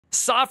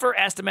Software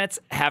estimates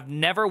have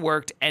never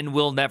worked and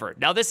will never.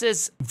 Now, this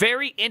is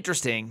very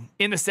interesting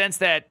in the sense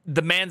that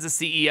the man's a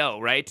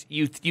CEO, right?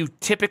 You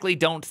typically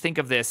don't think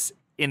of this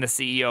in the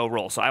CEO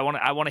role. So I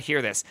want to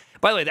hear this.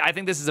 By the way, I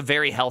think this is a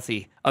very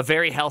healthy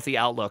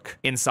outlook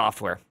in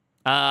software.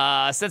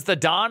 Since the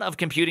dawn of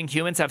computing,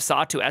 humans have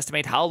sought to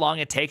estimate how long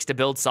it takes to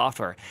build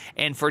software.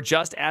 And for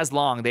just as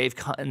long, they've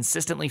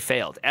consistently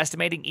failed.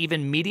 Estimating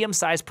even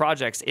medium-sized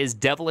projects is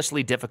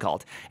devilishly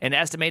difficult, and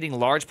estimating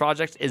large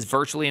projects is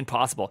virtually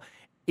impossible.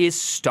 Is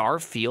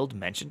Starfield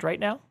mentioned right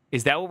now?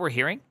 Is that what we're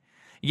hearing?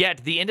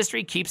 Yet, the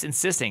industry keeps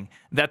insisting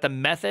that the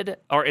method,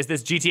 or is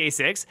this GTA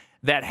 6,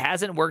 that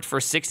hasn't worked for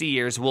 60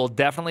 years will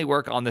definitely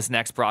work on this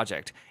next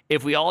project.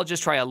 If we all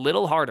just try a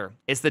little harder,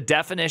 it's the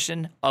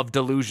definition of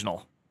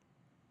delusional.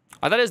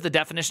 I thought it was the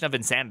definition of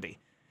insanity.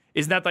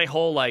 Isn't that the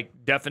whole,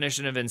 like,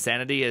 definition of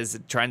insanity is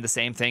trying the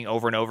same thing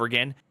over and over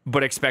again,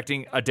 but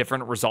expecting a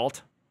different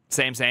result?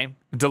 Same.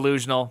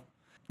 Delusional.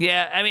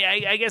 Yeah, I mean,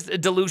 I guess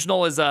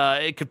delusional is,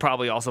 it could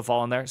probably also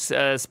fall in there.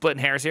 Splitting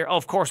hairs here. Oh,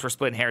 of course we're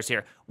splitting hairs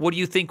here. What do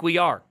you think we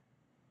are?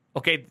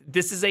 Okay,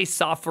 this is a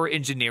software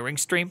engineering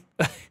stream.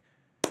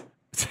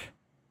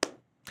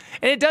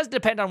 And it does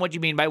depend on what you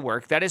mean by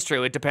work. That is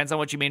true. It depends on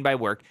what you mean by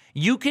work.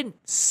 You can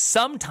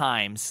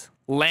sometimes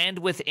land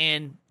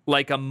within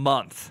like a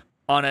month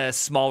on a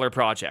smaller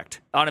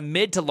project. On a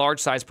mid to large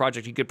size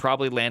project, you could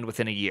probably land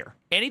within a year.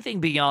 Anything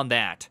beyond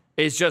that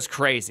is just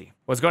crazy.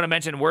 Was going to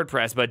mention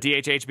WordPress, but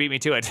DHH beat me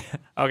to it.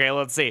 Okay,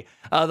 let's see.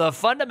 The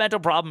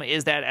fundamental problem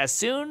is that as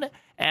soon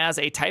as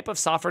a type of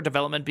software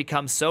development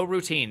becomes so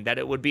routine that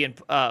it would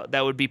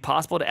be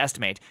possible to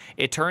estimate,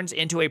 it turns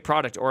into a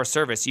product or a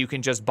service you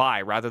can just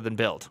buy rather than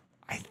build.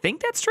 I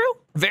think that's true.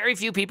 Very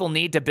few people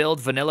need to build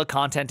vanilla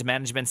content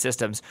management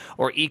systems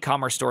or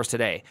e-commerce stores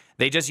today.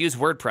 They just use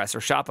WordPress or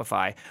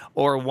Shopify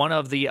or one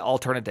of the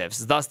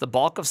alternatives. Thus, the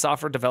bulk of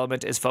software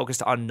development is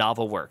focused on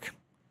novel work.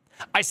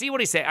 I see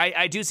what he's saying.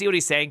 I do see what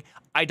he's saying.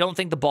 I don't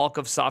think the bulk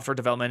of software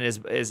development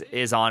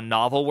is on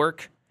novel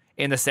work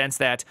in the sense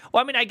that,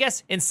 well, I mean, I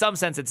guess in some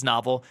sense it's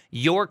novel.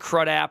 Your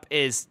CRUD app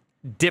is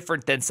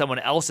different than someone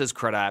else's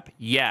CRUD app.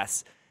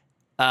 Yes.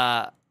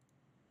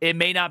 It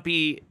may not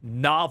be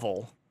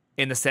novel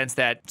in the sense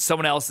that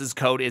someone else's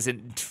code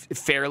isn't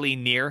fairly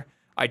near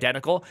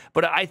identical.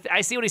 But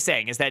I see what he's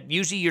saying, is that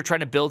usually you're trying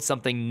to build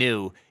something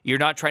new. You're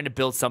not trying to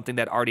build something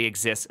that already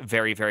exists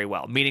very, very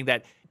well, meaning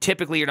that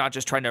typically you're not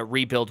just trying to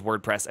rebuild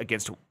WordPress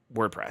against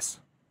WordPress.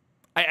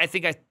 I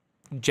think I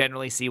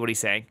generally see what he's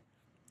saying.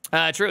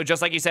 True,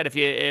 just like you said,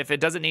 if it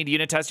doesn't need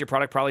unit tests, your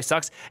product probably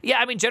sucks. Yeah,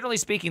 I mean, generally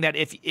speaking, that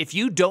if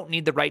you don't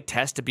need the right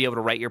test to be able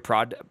to write your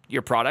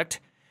product,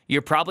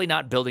 you're probably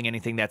not building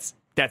anything that's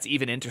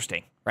even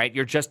interesting, right?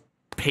 You're just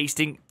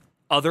pasting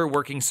other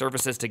working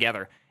services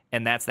together,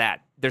 and that's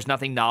that. There's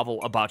nothing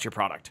novel about your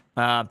product.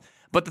 But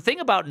the thing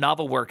about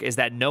novel work is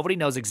that nobody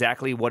knows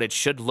exactly what it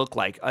should look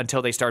like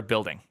until they start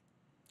building.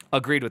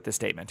 Agreed with this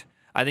statement.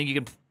 I think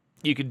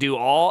you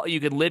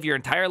could live your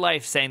entire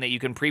life saying that you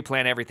can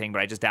pre-plan everything,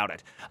 but I just doubt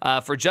it.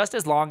 For just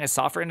as long as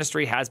software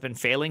industry has been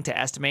failing to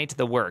estimate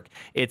the work,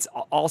 it's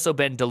also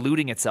been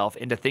deluding itself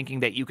into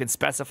thinking that you can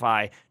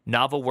specify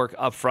novel work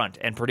up front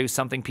and produce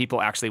something people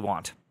actually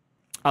want.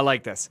 I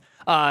like this.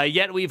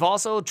 Yet we've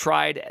also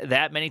tried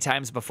that many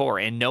times before,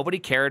 and nobody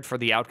cared for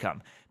the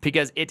outcome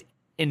because it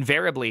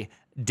invariably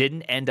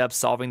didn't end up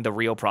solving the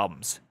real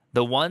problems.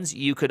 The ones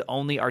you could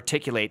only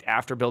articulate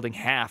after building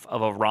half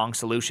of a wrong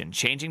solution,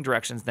 changing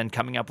directions, then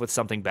coming up with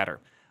something better.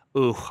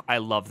 Ooh, I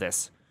love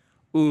this.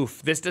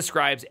 Oof, this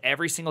describes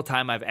every single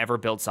time I've ever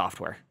built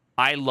software.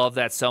 I love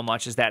that so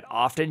much, is that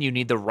often you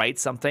need to write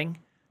something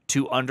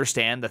to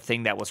understand the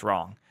thing that was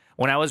wrong.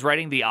 When I was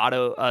writing the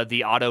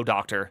auto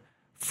doctor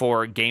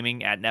for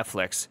gaming at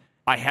Netflix,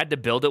 I had to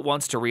build it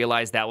once to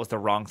realize that was the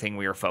wrong thing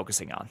we were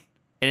focusing on.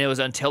 And it was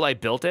until I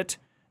built it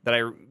that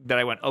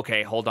I went,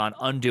 okay, hold on,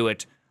 undo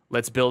it.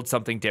 Let's build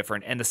something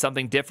different. And the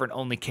something different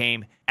only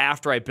came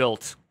after I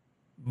built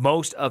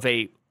most of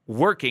a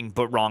working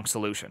but wrong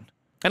solution.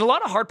 And a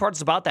lot of hard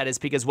parts about that is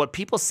because what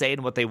people say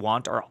and what they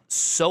want are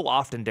so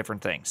often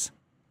different things.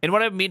 And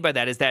what I mean by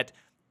that is that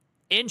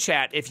in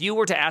chat, if you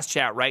were to ask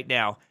chat right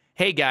now,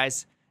 hey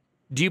guys,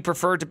 do you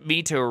prefer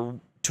me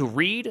to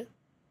read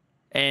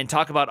and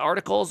talk about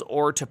articles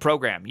or to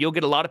program? You'll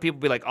get a lot of people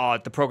be like, oh,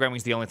 the programming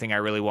is the only thing I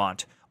really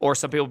want. Or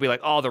some people will be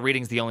like, oh, the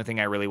reading's the only thing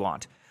I really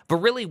want. But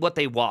really what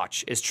they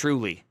watch is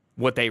truly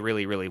what they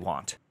really, really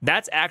want.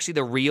 That's actually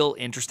the real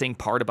interesting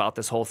part about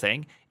this whole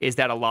thing, is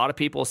that a lot of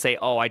people say,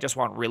 oh, I just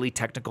want really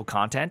technical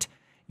content,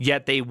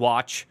 yet they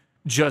watch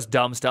just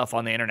dumb stuff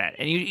on the internet.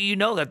 And you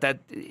know that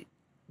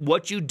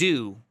what you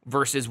do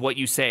versus what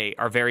you say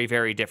are very,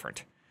 very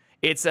different.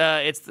 It's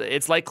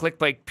like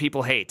clickbait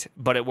people hate,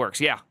 but it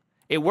works. Yeah,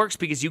 it works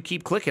because you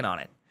keep clicking on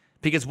it.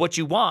 Because what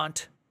you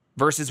want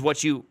versus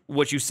what you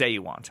say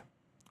you want.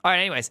 All right,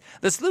 anyways,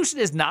 the solution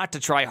is not to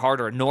try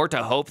harder, nor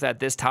to hope that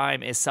this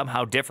time is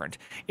somehow different.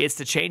 It's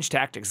to change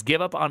tactics,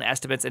 give up on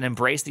estimates, and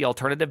embrace the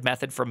alternative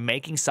method for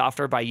making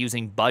software by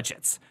using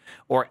budgets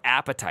or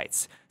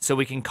appetites, so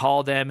we can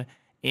call them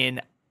in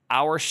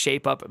our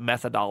shape-up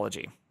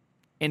methodology.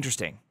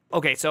 Interesting.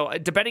 Okay, so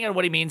depending on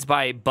what he means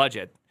by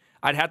budget,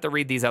 I'd have to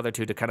read these other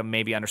two to kind of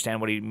maybe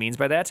understand what he means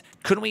by that.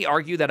 Couldn't we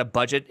argue that a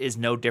budget is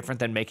no different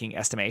than making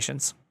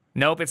estimations?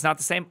 Nope, it's not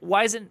the same.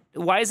 Why is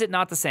it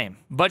not the same?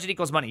 Budget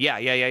equals money.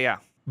 Yeah.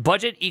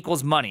 Budget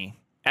equals money.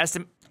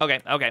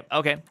 Okay.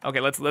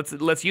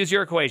 Let's use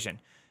your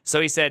equation. So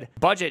he said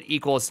budget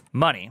equals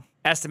money.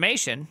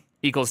 Estimation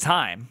equals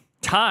time.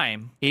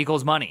 Time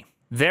equals money.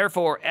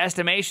 Therefore,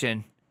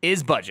 estimation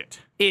is budget.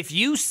 If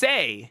you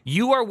say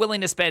you are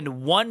willing to spend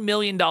 $1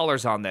 million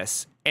on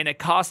this and it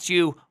costs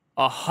you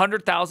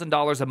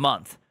 $100,000 a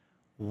month,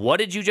 what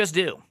did you just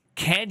do?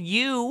 Can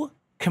you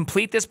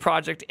complete this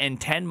project in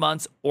 10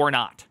 months or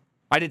not?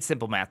 I did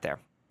simple math there.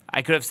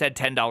 I could have said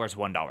 $10,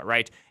 $1,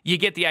 right? You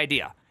get the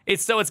idea.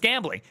 It's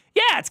gambling.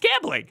 Yeah, it's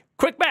gambling.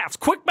 Quick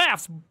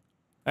maths.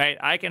 Right?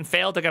 I can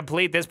fail to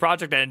complete this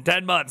project in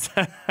 10 months.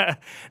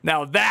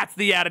 Now that's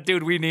the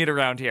attitude we need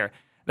around here.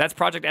 That's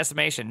project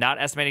estimation,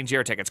 not estimating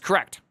JIRA tickets.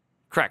 Correct.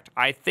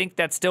 I think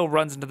that still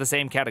runs into the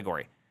same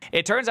category.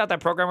 It turns out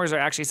that programmers are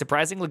actually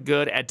surprisingly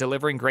good at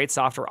delivering great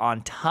software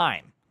on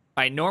time.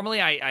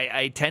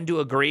 I tend to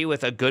agree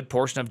with a good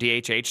portion of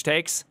DHH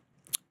takes.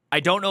 I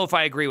don't know if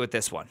I agree with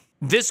this one.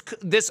 This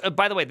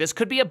by the way, this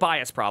could be a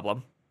bias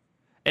problem.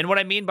 And what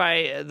I mean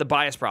by the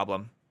bias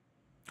problem,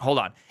 hold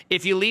on.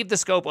 If you leave the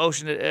scope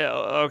ocean,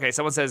 okay,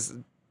 someone says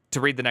to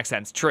read the next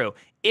sentence. True.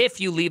 If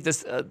you leave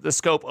this the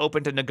scope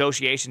open to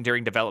negotiation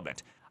during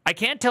development. I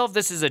can't tell if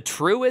this is a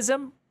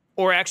truism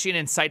or actually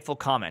an insightful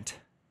comment.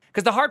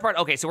 Because the hard part,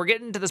 okay, so we're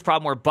getting into this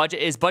problem where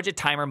budget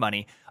time or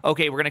money.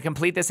 Okay, we're going to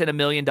complete this in $1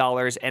 million,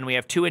 and we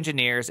have 2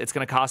 engineers. It's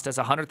going to cost us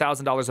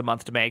 $100,000 a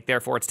month to make.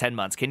 Therefore, it's 10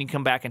 months. Can you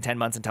come back in 10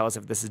 months and tell us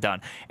if this is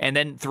done? And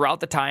then throughout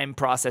the time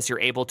process,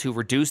 you're able to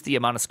reduce the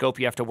amount of scope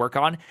you have to work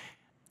on.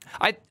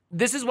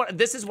 This is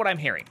what I'm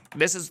hearing.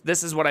 This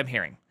is what I'm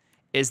hearing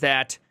is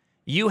that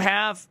you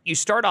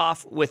start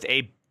off with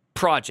a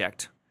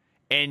project,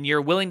 and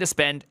you're willing to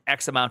spend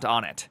X amount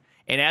on it.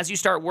 And as you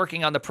start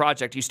working on the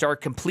project, you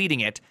start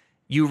completing it.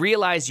 You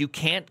realize you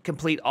can't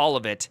complete all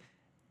of it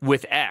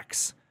with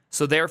X.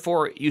 So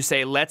therefore, you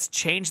say, let's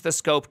change the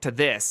scope to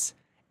this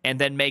and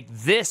then make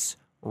this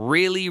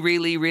really,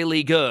 really,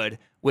 really good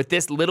with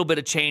this little bit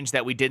of change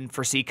that we didn't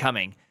foresee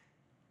coming.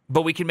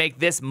 But we can make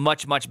this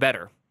much, much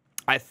better.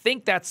 I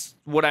think that's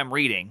what I'm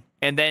reading.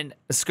 And then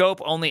the scope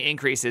only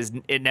increases.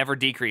 It never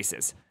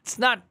decreases. It's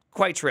not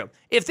quite true.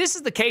 If this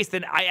is the case,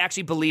 then I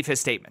actually believe his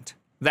statement.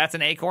 That's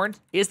an acorn.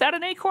 Is that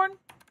an acorn?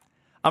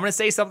 I'm going to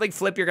say something,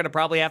 Flip, you're going to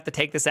probably have to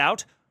take this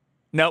out.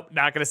 Nope,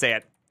 not going to say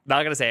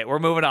it. We're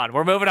moving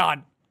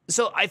on.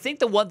 So I think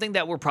the one thing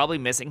that we're probably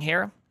missing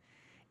here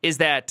is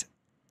that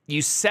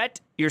you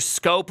set your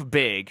scope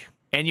big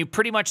and you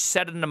pretty much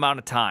set an amount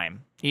of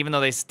time, even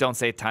though they don't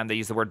say time, they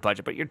use the word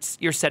budget, but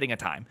you're setting a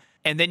time.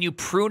 And then you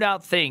prune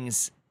out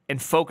things and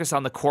focus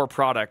on the core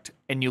product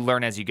and you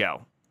learn as you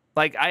go.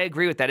 Like, I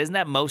agree with that. Isn't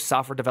that most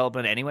software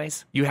development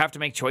anyways? You have to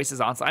make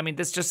choices on... I mean,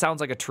 this just sounds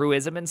like a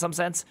truism in some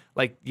sense.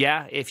 Like,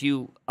 yeah, if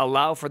you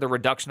allow for the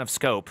reduction of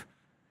scope,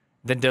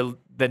 then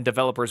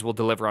developers will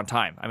deliver on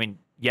time. I mean,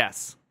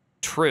 yes,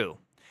 true.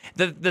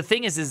 The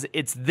thing is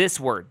it's this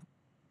word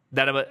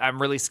that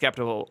I'm really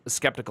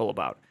skeptical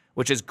about,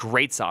 which is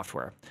great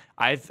software.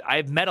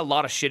 I've met a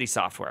lot of shitty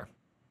software.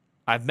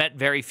 I've met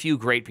very few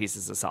great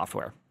pieces of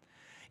software.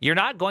 You're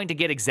not going to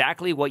get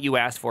exactly what you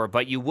asked for,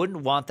 but you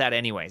wouldn't want that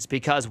anyways,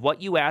 because what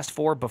you asked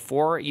for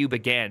before you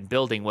began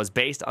building was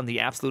based on the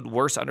absolute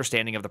worst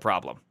understanding of the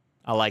problem.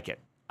 I like it.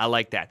 I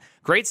like that.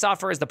 Great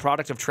software is the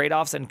product of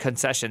trade-offs and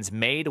concessions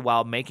made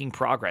while making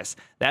progress.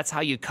 That's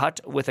how you cut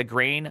with a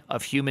grain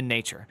of human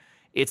nature.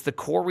 It's the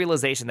core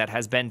realization that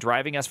has been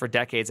driving us for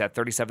decades at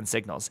 37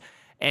 Signals,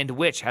 and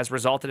which has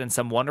resulted in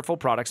some wonderful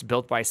products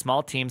built by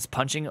small teams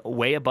punching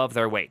way above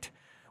their weight.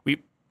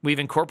 We've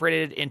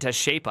incorporated it into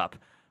ShapeUp.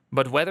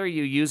 But whether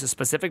you use a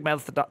specific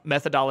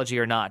methodology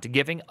or not,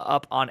 giving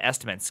up on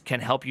estimates can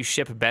help you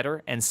ship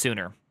better and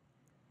sooner.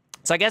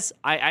 So I guess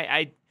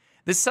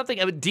this is something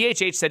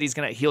DHH said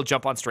he'll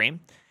jump on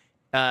stream,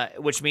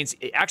 which means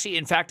actually,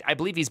 in fact, I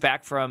believe he's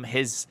back from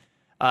his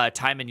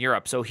time in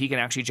Europe, so he can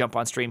actually jump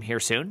on stream here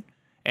soon.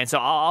 And so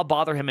I'll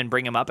bother him and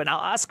bring him up, and I'll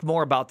ask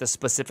more about this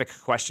specific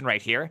question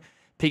right here,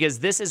 because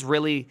this is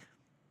really...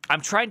 I'm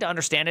trying to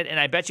understand it, and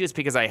I bet you it's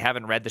because I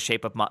haven't read the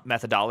ShapeUp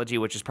methodology,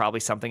 which is probably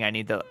something I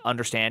need to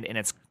understand in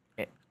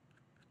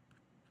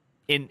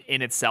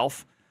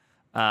itself,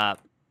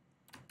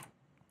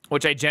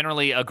 which I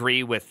generally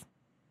agree with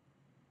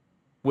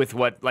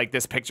what, like,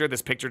 this picture.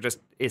 This picture just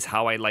is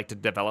how I like to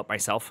develop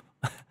myself,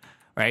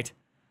 right?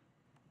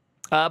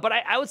 But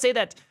I would say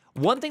that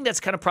one thing that's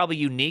kind of probably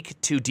unique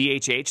to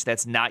DHH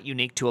that's not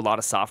unique to a lot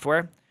of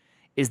software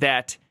is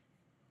that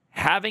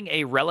having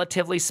a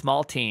relatively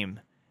small team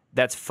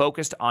that's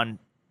focused on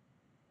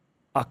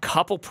a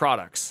couple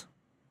products,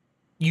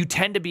 you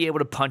tend to be able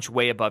to punch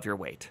way above your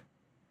weight.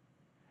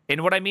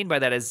 And what I mean by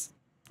that is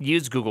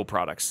use Google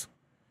products.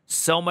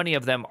 So many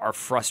of them are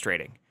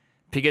frustrating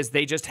because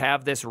they just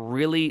have this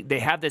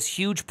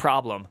huge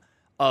problem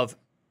of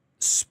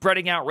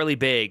spreading out really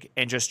big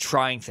and just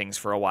trying things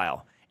for a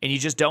while. and you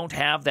just don't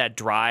have that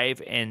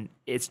drive, and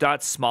it's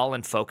not small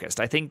and focused.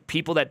 I think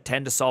people that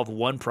tend to solve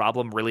one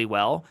problem really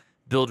well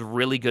build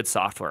really good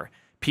software.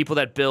 People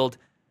that build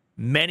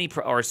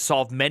or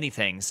solve many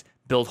things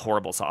build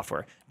horrible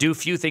software. Do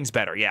few things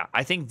better. Yeah,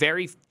 I think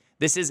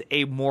this is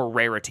a more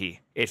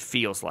rarity, it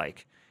feels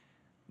like.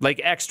 Like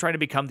X trying to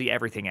become the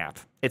everything app.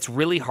 It's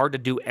really hard to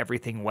do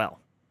everything well.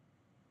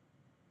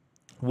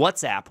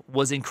 WhatsApp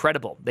was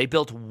incredible. They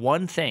built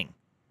one thing,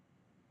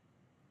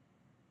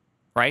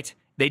 right?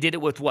 They did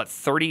it with,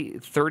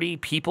 30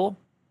 people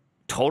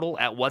total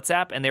at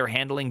WhatsApp, and they were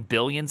handling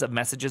billions of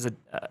messages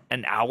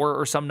an hour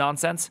or some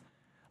nonsense.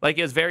 Like,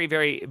 it was very,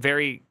 very,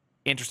 very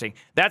interesting.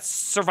 That's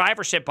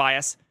survivorship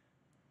bias.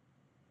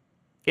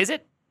 Is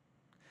it?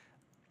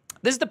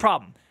 This is the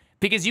problem,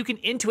 because you can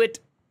intuit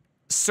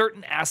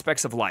certain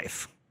aspects of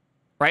life,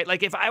 right?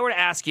 Like, if I were to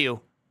ask you,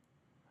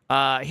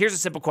 here's a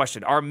simple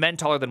question. Are men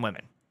taller than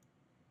women?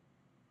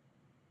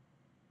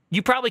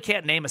 You probably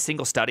can't name a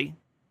single study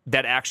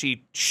that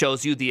actually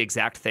shows you the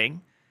exact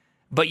thing,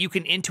 but you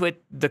can intuit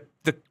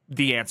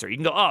the answer. You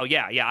can go, oh,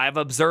 yeah, I've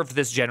observed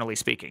this generally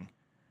speaking.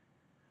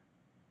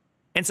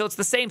 And so it's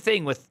the same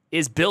thing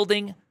is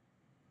building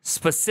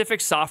specific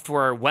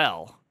software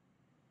well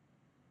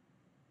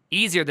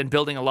easier than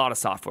building a lot of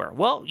software?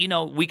 Well,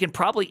 we can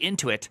probably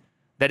intuit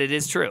that it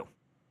is true.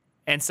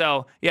 And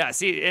so, yeah,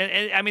 see,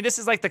 and I mean, this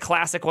is like the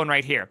classic one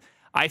right here.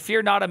 I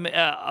fear not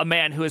a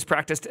man who has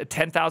practiced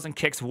 10,000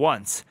 kicks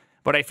once,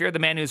 but I fear the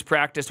man who's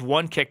practiced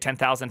one kick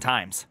 10,000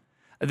 times.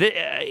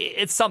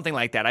 It's something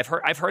like that.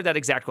 I've heard that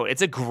exact quote.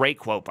 It's a great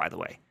quote, by the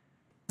way.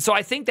 So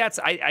I think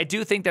I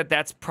do think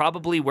that's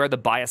probably where the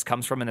bias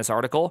comes from in this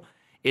article,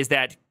 is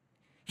that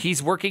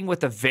he's working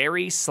with a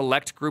very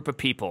select group of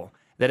people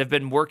that have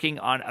been working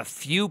on a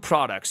few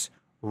products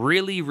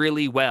really,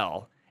 really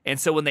well. And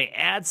so when they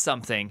add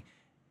something,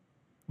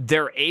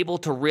 they're able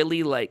to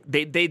really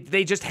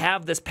they just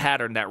have this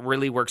pattern that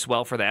really works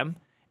well for them.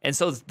 And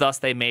so thus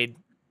they made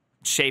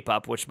Shape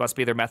Up, which must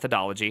be their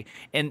methodology.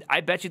 And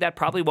I bet you that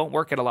probably won't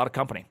work at a lot of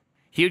company.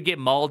 He would get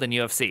mauled in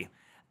UFC.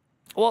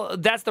 Well,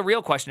 that's the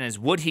real question, is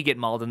would he get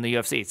mauled in the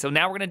UFC? So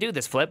now we're going to do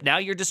this, Flip. Now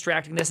you're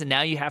distracting this, and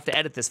now you have to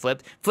edit this,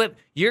 Flip. Flip,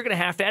 you're going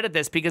to have to edit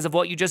this because of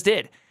what you just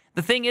did.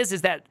 The thing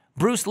is that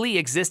Bruce Lee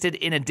existed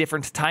in a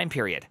different time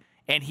period,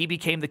 and he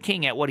became the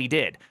king at what he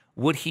did.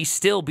 Would he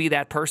still be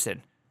that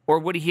person? Or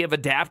would he have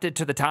adapted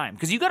to the time?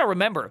 Because you got to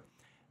remember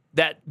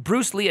that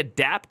Bruce Lee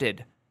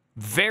adapted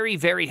very,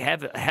 very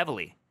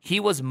heavily. He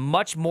was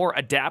much more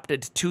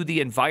adapted to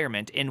the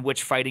environment in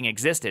which fighting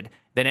existed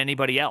than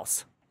anybody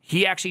else.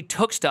 He actually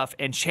took stuff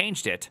and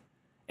changed it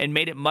and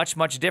made it much,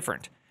 much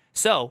different.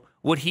 So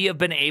would he have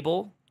been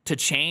able to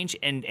change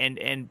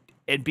and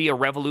be a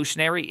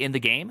revolutionary in the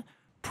game?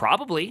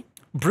 Probably.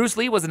 Bruce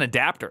Lee was an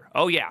adapter.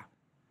 Oh, yeah.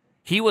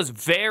 He was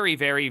very,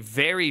 very,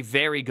 very,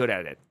 very good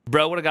at it.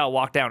 Bro would have got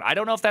walked down. I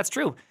don't know if that's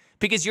true,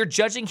 because you're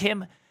judging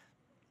him.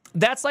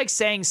 That's like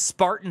saying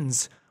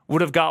Spartans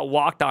would have got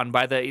walked on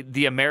by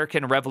the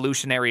American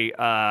Revolutionary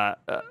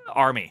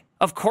Army.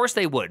 Of course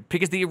they would,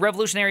 because the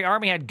Revolutionary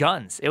Army had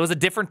guns. It was a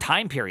different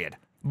time period.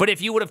 But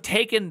if you would have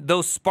taken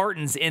those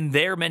Spartans in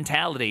their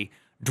mentality,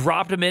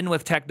 dropped them in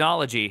with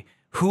technology,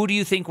 who do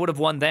you think would have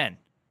won then?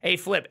 Hey,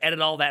 Flip,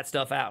 edit all that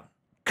stuff out.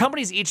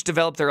 Companies each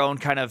develop their own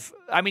kind of,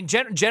 I mean,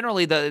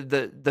 generally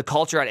the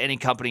culture at any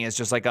company is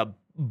just like a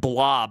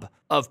blob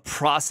of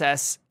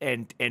process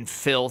and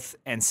filth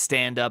and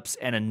stand-ups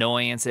and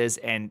annoyances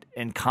and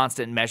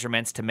constant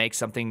measurements to make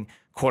something,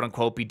 quote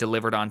unquote, be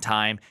delivered on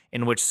time,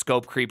 in which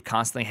scope creep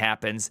constantly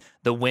happens.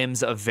 The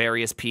whims of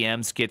various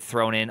PMs get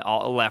thrown in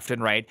all left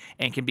and right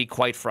and can be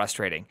quite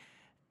frustrating.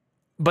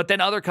 But then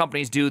other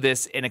companies do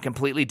this in a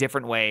completely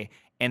different way,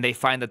 and they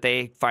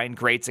find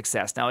great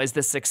success. Now, is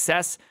the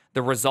success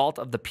the result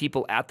of the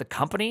people at the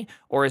company,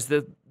 or is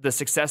the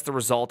success the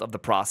result of the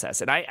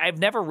process? And I've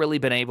never really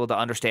been able to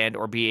understand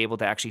or be able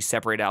to actually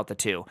separate out the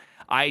two.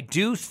 I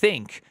do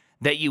think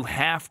that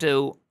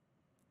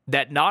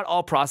that not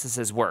all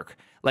processes work.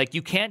 Like,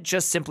 you can't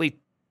just simply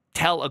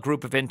tell a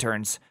group of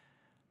interns,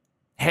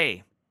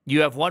 hey,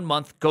 you have 1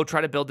 month, go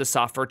try to build this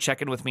software,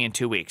 check in with me in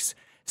 2 weeks.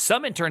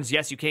 Some interns,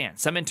 yes, you can.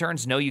 Some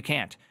interns, no, you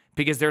can't.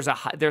 Because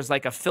there's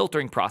like a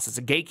filtering process,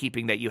 a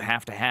gatekeeping that you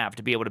have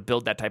to be able to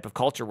build that type of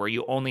culture where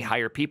you only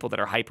hire people that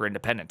are hyper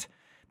independent.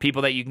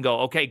 People that you can go,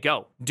 okay,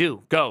 go,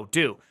 do.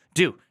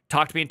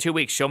 Talk to me in 2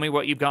 weeks. Show me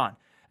what you've gone.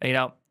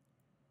 And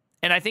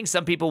I think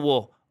some people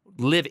will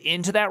live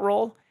into that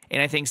role,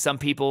 and I think some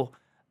people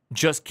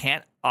just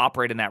can't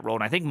operate in that role.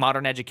 And I think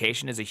modern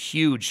education is a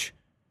huge,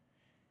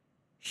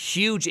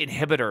 huge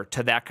inhibitor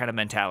to that kind of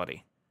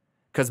mentality.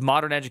 Because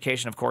modern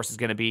education, of course, is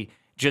going to be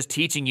just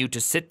teaching you to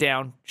sit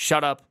down,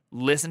 shut up,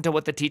 listen to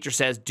what the teacher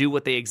says, do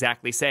what they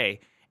exactly say.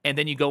 And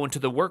then you go into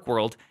the work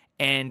world,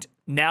 and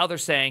now they're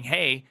saying,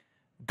 hey,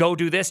 go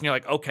do this. And you're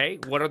like, okay,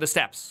 what are the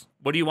steps?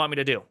 What do you want me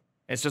to do?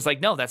 And it's just like,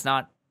 no, that's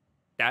not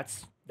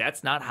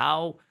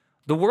how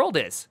the world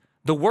is.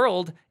 The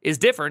world is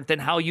different than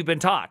how you've been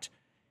taught.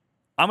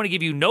 I'm going to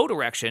give you no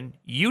direction.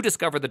 You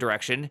discover the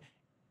direction.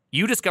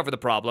 You discover the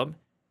problem.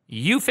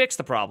 You fix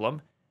the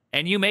problem,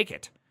 and you make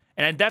it.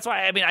 And that's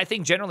why, I mean, I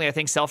think generally, I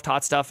think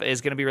self-taught stuff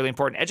is going to be really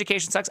important.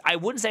 Education sucks. I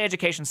wouldn't say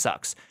education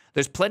sucks.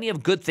 There's plenty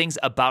of good things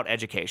about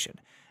education.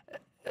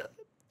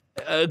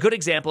 A good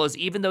example is,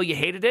 even though you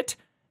hated it,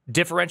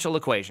 differential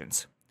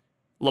equations,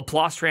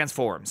 Laplace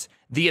transforms,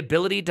 the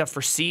ability to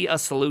foresee a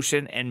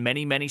solution in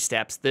many, many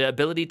steps, the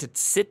ability to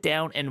sit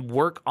down and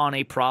work on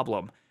a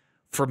problem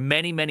for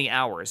many, many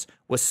hours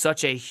was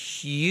such a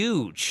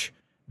huge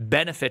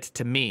benefit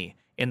to me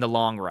in the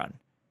long run.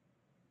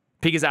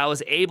 Because I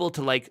was able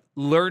to like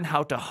learn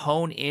how to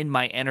hone in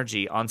my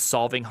energy on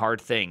solving hard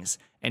things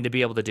and to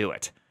be able to do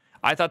it.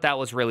 I thought that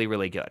was really,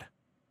 really good.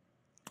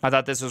 I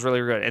thought this was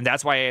really good, and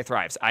that's why AI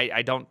thrives.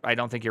 I don't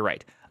think you're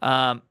right.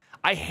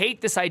 I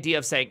hate this idea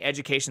of saying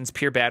education's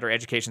pure bad or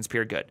education's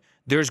pure good.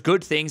 There's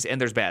good things and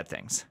there's bad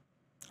things.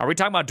 Are we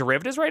talking about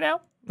derivatives right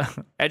now?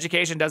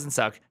 Education doesn't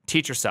suck.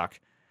 Teachers suck.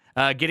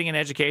 Getting an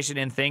education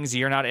in things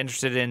you're not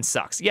interested in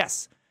sucks.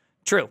 Yes,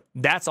 true.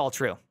 That's all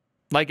true.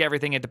 Like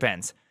everything, it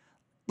depends.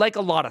 Like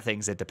a lot of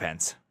things, it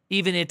depends.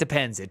 Even it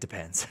depends.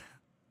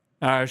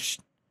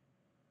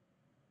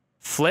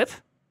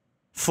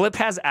 Flip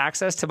has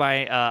access to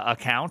my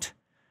account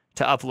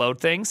to upload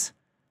things.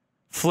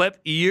 Flip,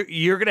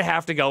 you're going to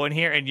have to go in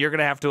here and you're going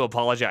to have to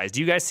apologize. Do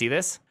you guys see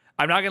this?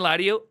 I'm not going to lie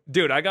to you.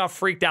 Dude, I got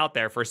freaked out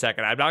there for a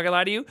second. I'm not going to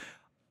lie to you.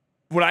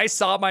 When I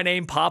saw my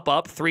name pop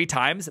up 3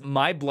 times,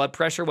 my blood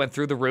pressure went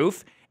through the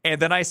roof.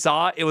 And then I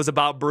saw it was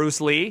about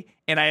Bruce Lee.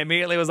 And I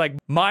immediately was like,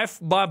 my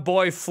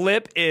boy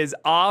Flip is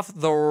off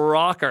the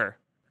rocker.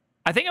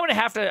 I think I'm going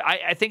to have to,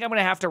 I think I'm going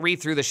to have to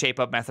read through the shape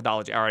up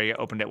methodology. I already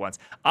opened it once.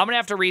 I'm going to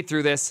have to read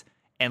through this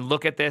and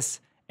look at this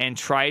and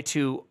try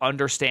to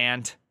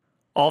understand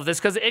all of this,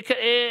 because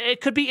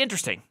it could be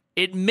interesting.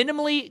 It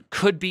minimally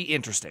could be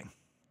interesting.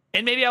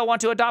 And maybe I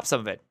want to adopt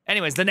some of it.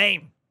 Anyways, the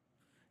name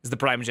is the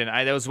prime agenda.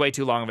 That was way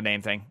too long of a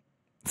name thing.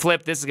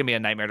 Flip, this is going to be a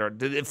nightmare.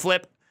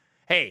 Flip,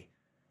 hey,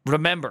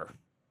 remember,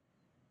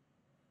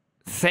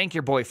 thank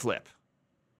your boy Flip.